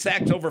 13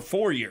 sacks over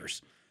 4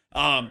 years.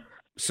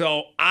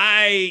 So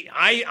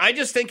I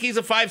just think he's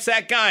a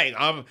 5-sack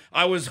guy.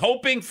 I was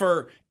hoping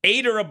for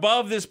 8 or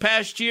above this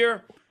past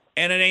year,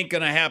 and it ain't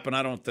going to happen,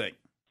 I don't think.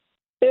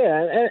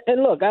 Yeah,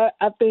 and look, I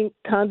think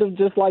kind of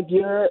just like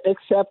you're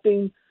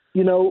accepting,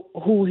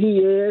 who he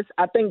is,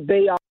 I think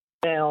they are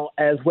now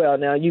as well.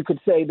 Now, you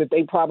could say that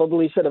they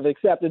probably should have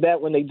accepted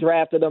that when they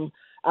drafted him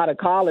out of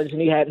college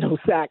and he had no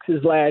sacks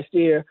his last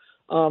year.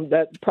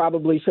 That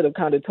probably should have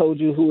kind of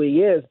told you who he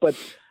is. But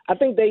I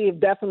think they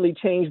have definitely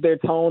changed their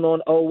tone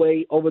on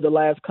Oweh over the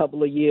last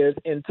couple of years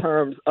in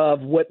terms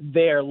of what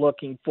they're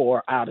looking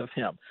for out of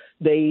him.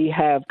 They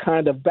have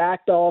kind of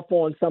backed off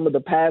on some of the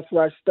pass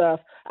rush stuff.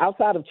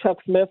 Outside of Chuck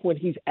Smith, when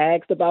he's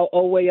asked about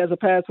Oweh as a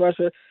pass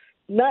rusher,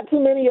 not too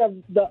many of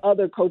the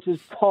other coaches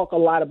talk a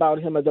lot about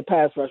him as a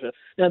pass rusher.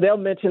 Now, they'll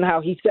mention how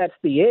he sets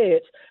the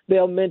edge.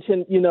 They'll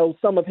mention,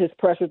 some of his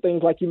pressure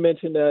things like you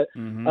mentioned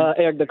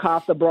Eric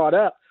DaCosta brought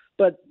up.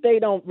 But they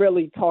don't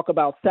really talk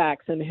about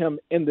sacks and him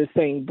in the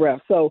same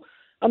breath. So,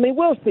 I mean,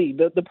 we'll see.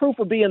 The proof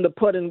will be in the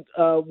pudding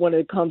when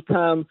it comes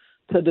time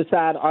to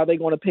decide, are they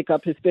going to pick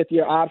up his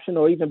fifth-year option,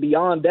 or even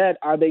beyond that,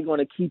 are they going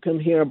to keep him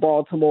here in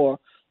Baltimore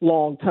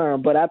long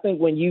term? But I think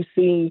when you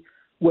see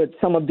with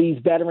some of these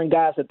veteran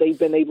guys that they've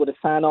been able to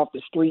sign off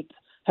the streets,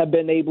 have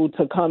been able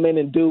to come in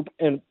and do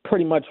and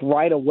pretty much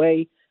right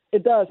away,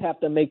 it does have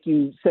to make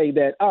you say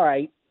that, all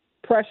right,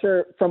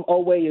 pressure from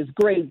Oweh is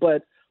great,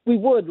 but we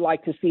would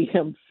like to see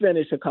him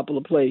finish a couple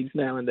of plays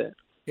now and then.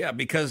 Yeah,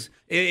 because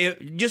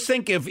just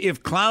think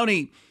if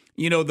Clowney,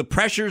 the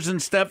pressures and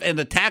stuff and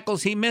the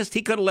tackles he missed,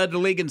 he could have led the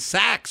league in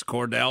sacks,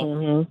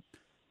 Cordell.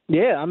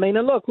 Yeah, I mean,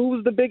 and look, who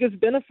was the biggest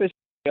beneficiary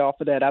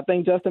off of that? I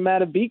think Justin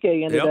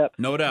Madubuike ended up.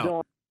 No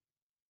doubt.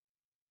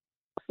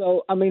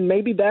 So, I mean,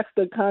 maybe that's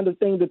the kind of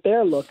thing that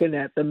they're looking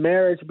at, the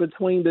marriage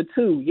between the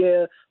two.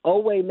 Yeah,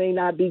 Oweh may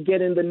not be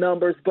getting the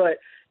numbers, but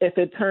if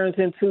it turns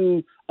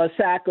into a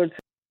sack or two,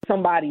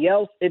 somebody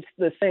else, it's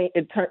the same.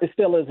 It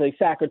still is a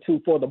sack or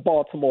two for the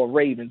Baltimore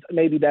Ravens.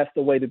 Maybe that's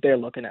the way that they're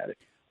looking at it.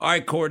 All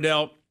right,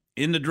 Cordell,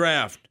 in the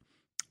draft,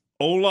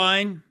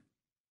 O-line,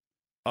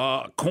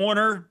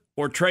 corner,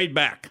 or trade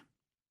back?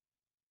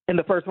 In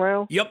the first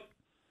round? Yep.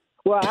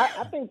 Well,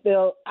 I think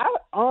I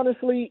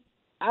honestly,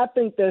 I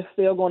think they're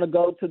still going to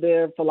go to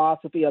their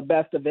philosophy of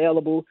best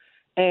available.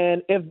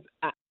 And if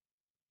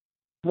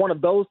one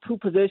of those two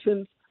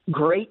positions,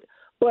 great.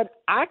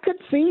 But I could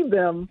see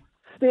them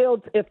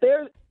still, if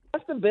they're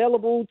best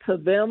available to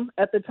them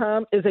at the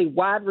time is a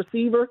wide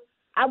receiver,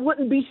 I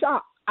wouldn't be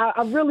shocked.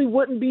 I really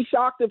wouldn't be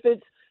shocked if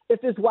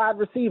it's wide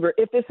receiver.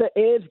 If it's an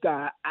edge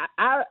guy,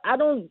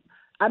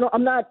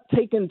 I'm not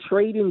taking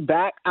trading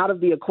back out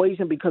of the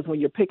equation, because when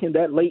you're picking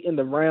that late in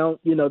the round,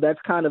 that's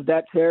kind of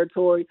that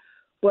territory.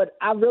 But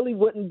I really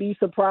wouldn't be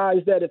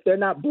surprised that if they're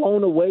not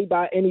blown away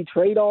by any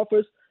trade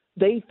offers,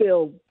 they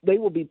feel they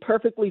will be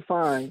perfectly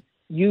fine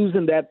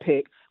using that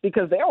pick,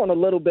 because they're on a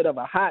little bit of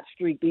a hot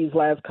streak these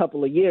last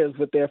couple of years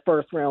with their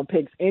first round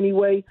picks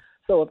anyway.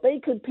 So if they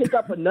could pick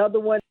up another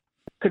one,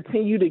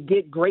 continue to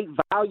get great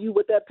value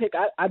with that pick,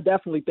 I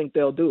definitely think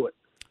they'll do it.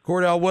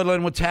 Cordell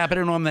Woodland, what's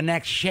happening on the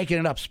next Shaking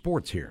It Up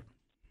Sports here?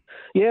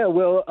 Yeah,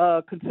 we'll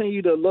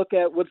continue to look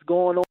at what's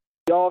going on in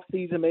the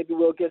offseason. Maybe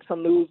we'll get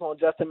some news on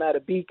Justin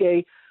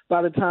Madubuike.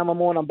 By the time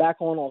I'm back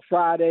on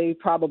Friday.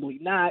 Probably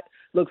not.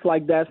 Looks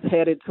like that's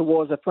headed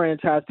towards a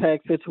franchise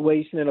tag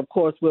situation. And, of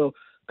course, we'll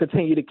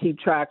continue to keep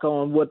track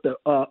on what the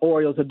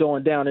Orioles are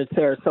doing down in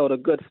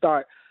Sarasota. Good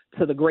start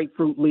to the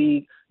Grapefruit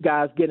League.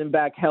 Guys getting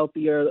back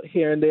healthier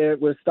here and there.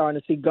 We're starting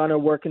to see Gunnar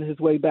working his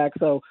way back.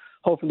 So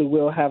hopefully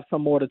we'll have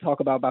some more to talk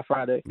about by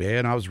Friday. Yeah,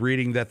 and I was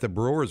reading that the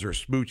Brewers are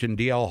smooching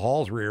DL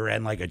Hall's rear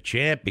end like a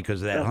champ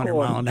because of that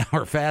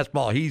 100-mile-an-hour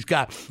fastball he's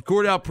got.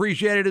 Cordell,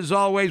 appreciate it as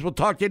always. We'll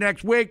talk to you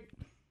next week.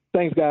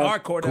 Thanks, guys. All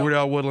right,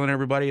 Cordell Woodland,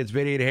 everybody. It's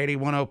Vinny and Haynie,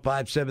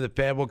 105.7 The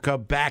Fan. We'll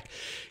come back.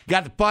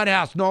 Got the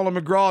Funhouse, Nolan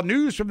McGraw.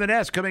 News from the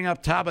Nest coming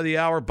up top of the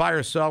hour. Buy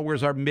or sell.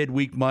 Where's our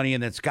midweek money?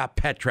 And then Scott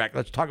Petrak.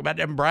 Let's talk about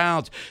them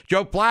Browns.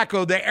 Joe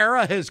Flacco, the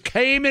era has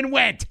came and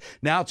went.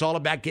 Now it's all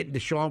about getting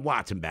Deshaun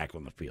Watson back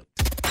on the field.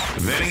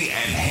 Vinny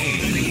and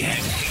Haynie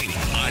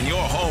on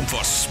your home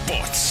for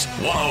sports.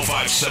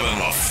 105.7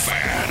 The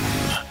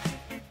Fan.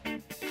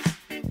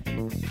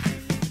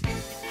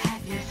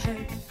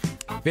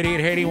 Vinny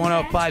and Haynie,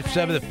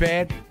 105.7 The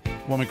Fan.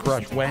 Woman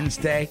Crush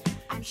Wednesday.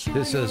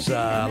 This is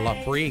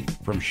La Free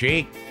from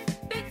Chic.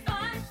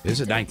 This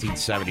is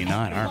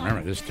 1979. I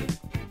remember this dude.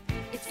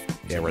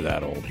 Yeah, we're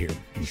that old here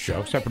in the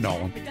show, except for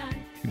Nolan.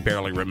 He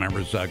barely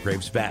remembers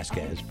Graves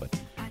Vasquez, but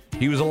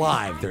he was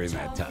alive during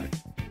that time.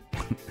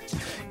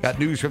 Got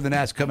news from the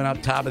Nest coming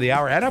up top of the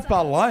hour.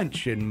 NFL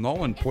lunch, and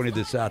Nolan pointed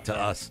this out to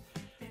us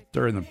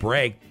during the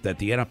break, that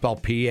the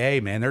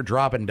NFLPA, man, they're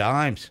dropping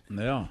dimes.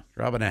 Yeah.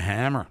 Dropping a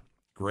hammer.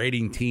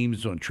 Grading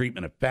teams on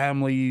treatment of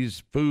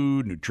families,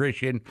 food,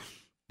 nutrition,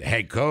 the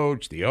head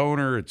coach, the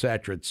owner, et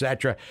cetera, et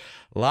cetera.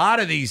 A lot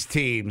of these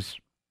teams,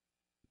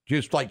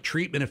 just like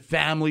treatment of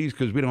families,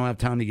 because we don't have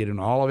time to get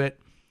into all of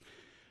it.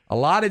 A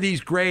lot of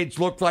these grades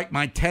look like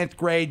my 10th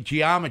grade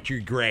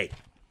geometry grade.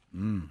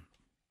 And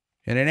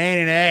it ain't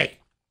an A.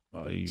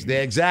 Well, it's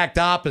the exact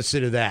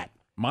opposite of that.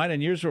 Mine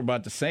and yours were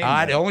about the same.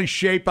 The only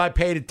shape I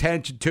paid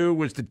attention to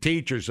was the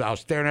teacher's. I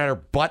was staring at her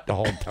butt the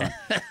whole time.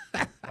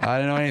 I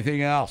didn't know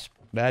anything else.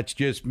 That's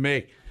just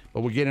me.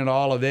 But we'll get into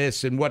all of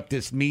this and what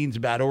this means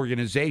about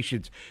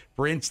organizations.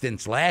 For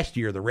instance, last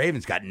year, the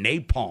Ravens got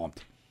napalmed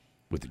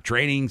with the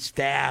training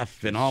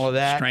staff and all of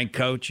that. Strength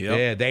coach, yep.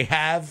 Yeah, they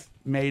have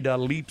made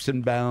leaps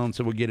and bounds,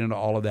 so we'll get into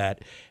all of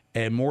that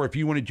and more. If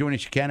you want to join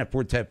us, you can at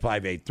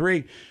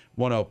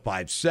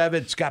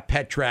 410-583-1057. Scott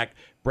Petrak,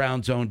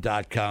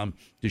 brownzone.com.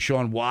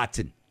 Deshaun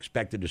Watson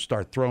expected to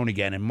start throwing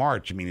again in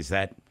March. I mean, is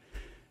that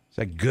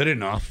good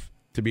enough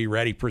to be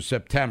ready for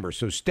September?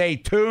 So stay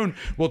tuned.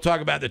 We'll talk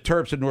about the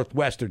Terps and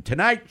Northwestern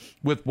tonight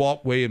with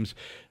Walt Williams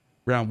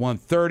around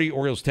 1:30.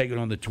 Orioles taking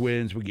on the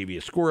Twins. We'll give you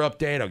a score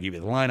update. I'll give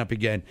you the lineup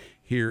again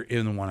here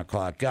in the 1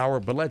 o'clock hour.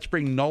 But let's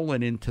bring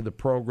Nolan into the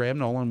program.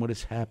 Nolan, what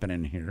is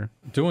happening here?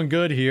 Doing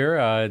good here.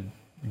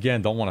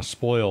 Again, don't want to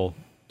spoil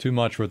too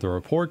much with the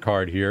report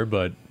card here,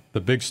 but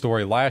the big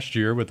story last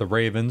year with the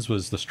Ravens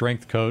was the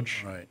strength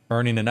coach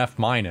earning an F-,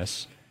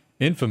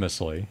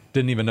 infamously.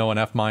 Didn't even know an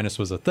F-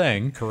 was a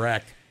thing.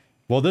 Correct.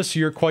 Well, this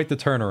year, quite the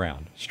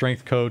turnaround.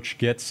 Strength coach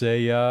gets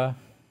a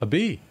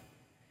B.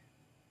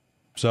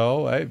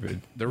 So,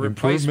 the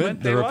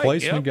replacement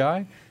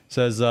guy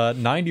says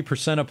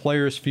 90% of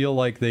players feel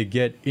like they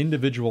get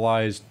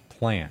individualized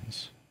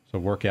plans. So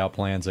workout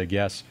plans, I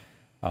guess.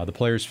 The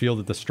players feel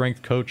that the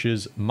strength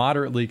coaches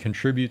moderately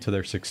contribute to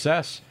their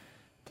success.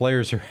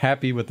 Players are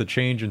happy with the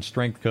change in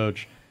strength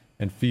coach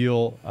and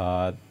feel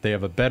they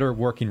have a better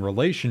working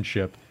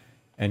relationship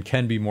and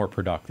can be more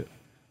productive.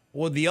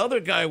 Well, the other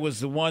guy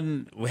was the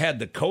one who had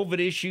the COVID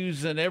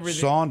issues and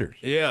everything. Saunders.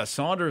 Yeah,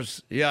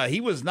 Saunders. Yeah,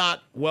 he was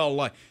not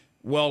well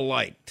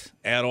liked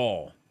at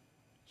all.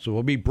 So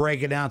we'll be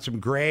breaking down some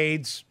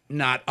grades,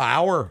 not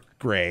our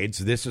grades.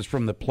 This is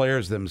from the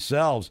players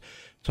themselves,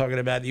 talking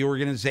about the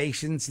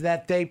organizations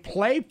that they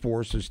play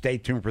for. So stay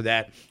tuned for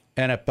that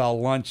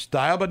NFL lunch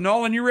style. But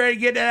Nolan, you ready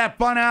to get to that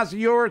fun house of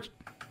yours?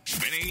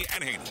 Vinny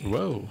and Haynie.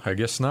 Whoa, I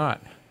guess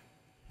not.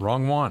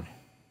 Wrong one.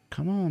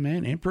 Come on,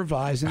 man.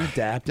 Improvise and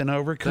adapt and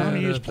overcome.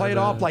 You just play it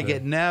off like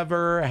it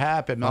never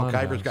happened. Mel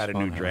Kiper's got a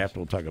new draft.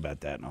 We'll talk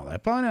about that and all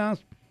that. Fun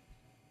house.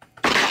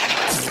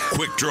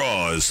 Quick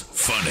Draws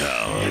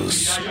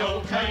Funhouse.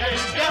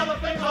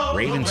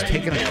 Ravens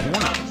taking a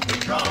corner.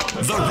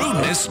 The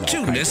Rudeness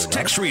Tuneness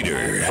Text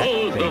Reader.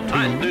 Hold the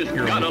fastest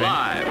gun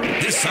alive.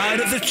 This side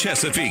of the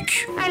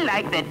Chesapeake. I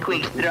like that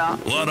quick draw.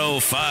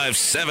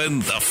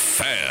 105.7 The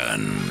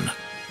Fan.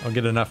 I'll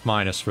get enough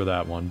minus for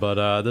that one.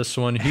 But this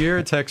one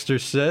here,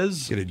 texter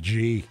says... Get a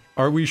G.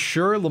 Are we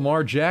sure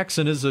Lamar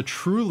Jackson is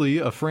truly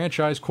a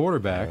franchise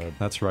quarterback?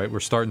 That's right. We're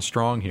starting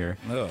strong here.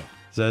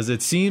 Says,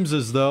 it seems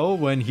as though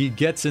when he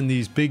gets in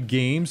these big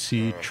games,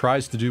 he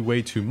tries to do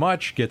way too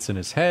much, gets in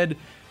his head.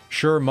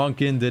 Sure,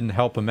 Monken didn't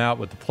help him out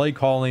with the play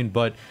calling,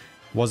 but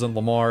wasn't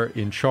Lamar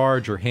in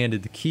charge or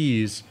handed the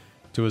keys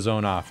to his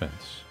own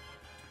offense?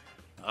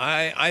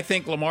 I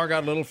think Lamar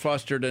got a little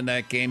flustered in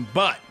that game,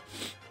 but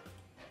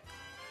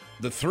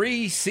the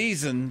 3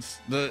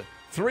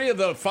 of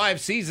the 5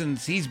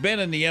 seasons, he's been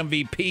in the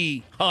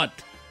MVP hunt,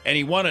 and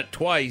he won it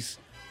twice.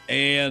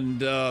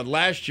 And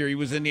last year, he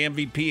was in the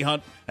MVP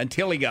hunt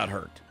until he got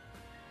hurt.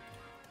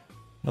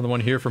 Another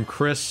one here from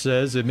Chris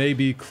says, it may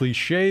be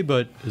cliche,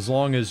 but as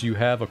long as you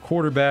have a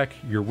quarterback,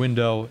 your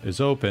window is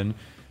open.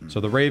 So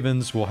the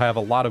Ravens will have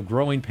a lot of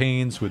growing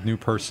pains with new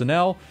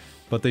personnel,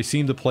 but they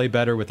seem to play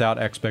better without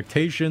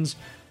expectations.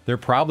 They're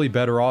probably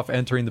better off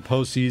entering the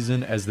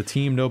postseason as the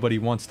team nobody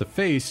wants to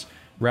face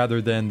rather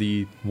than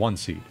the 1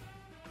 seed.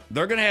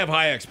 They're going to have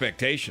high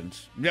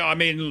expectations. Yeah, I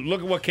mean,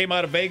 look at what came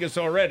out of Vegas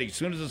already. As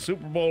soon as the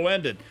Super Bowl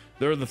ended,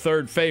 they're the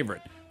 3rd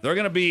favorite. They're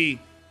going to be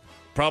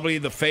probably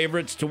the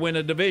favorites to win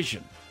a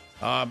division.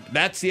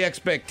 That's the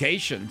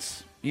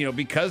expectations,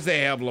 because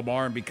they have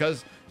Lamar and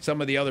because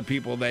some of the other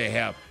people they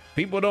have.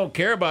 People don't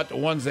care about the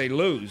ones they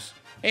lose.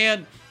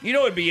 And,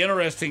 it'd be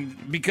interesting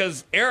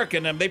because Eric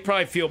and them, they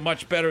probably feel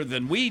much better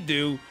than we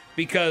do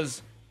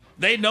because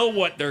they know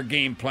what their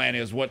game plan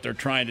is, what they're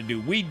trying to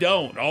do. We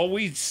don't. All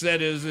we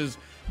said is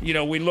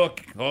we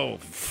look,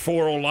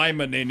 4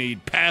 linemen they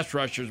need, pass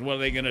rushers, what are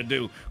they going to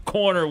do?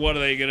 Corner, what are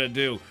they going to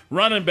do?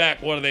 Running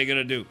back, what are they going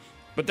to do?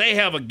 But they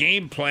have a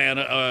game plan,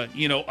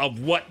 of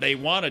what they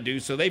want to do,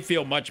 so they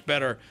feel much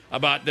better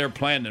about their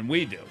plan than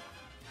we do.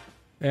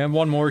 And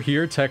one more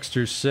here.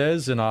 Texter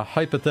says, in a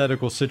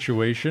hypothetical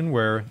situation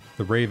where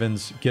the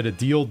Ravens get a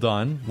deal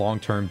done,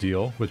 long-term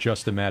deal, with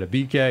Justin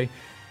Madubuike,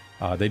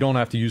 they don't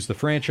have to use the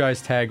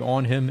franchise tag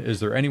on him. Is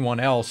there anyone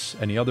else,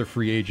 any other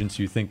free agents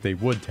you think they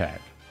would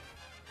tag?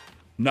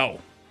 No.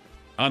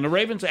 On the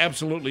Ravens,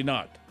 absolutely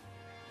not.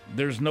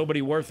 There's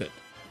nobody worth it.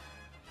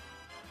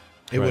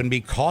 It wouldn't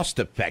be cost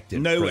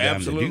effective. No, for them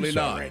absolutely to do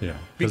not. So right now.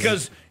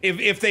 Because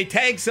if they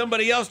tag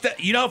somebody else,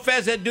 how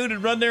fast that dude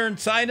would run there and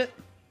sign it?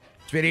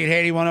 It's Vinny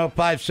Haynie,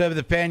 105.7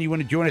 The Fan. You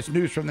want to join us?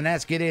 News from the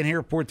Nats. Get in here.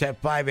 Report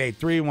at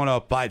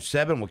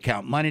 583-1057. We'll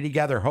count money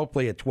together,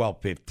 hopefully at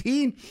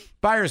 12:15.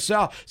 Buy or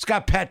sell.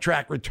 Scott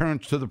Petrak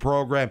returns to the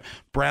program.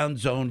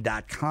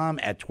 Brownzone.com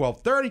at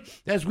 12:30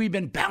 as we've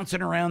been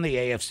bouncing around the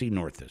AFC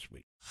North this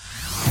week.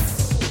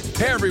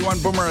 Hey everyone,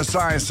 Boomer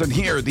Esiason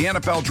here. The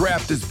NFL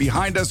Draft is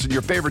behind us and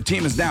your favorite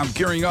team is now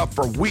gearing up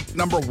for week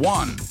number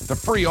 1. The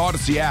free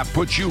Odyssey app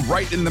puts you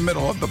right in the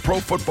middle of the pro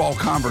football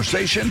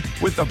conversation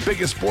with the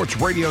biggest sports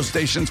radio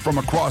stations from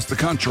across the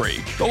country.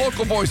 The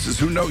local voices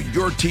who know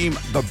your team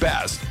the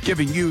best,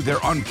 giving you their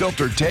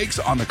unfiltered takes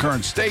on the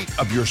current state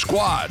of your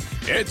squad.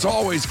 It's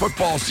always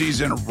football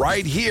season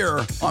right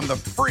here on the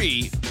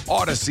free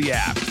Odyssey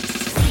app.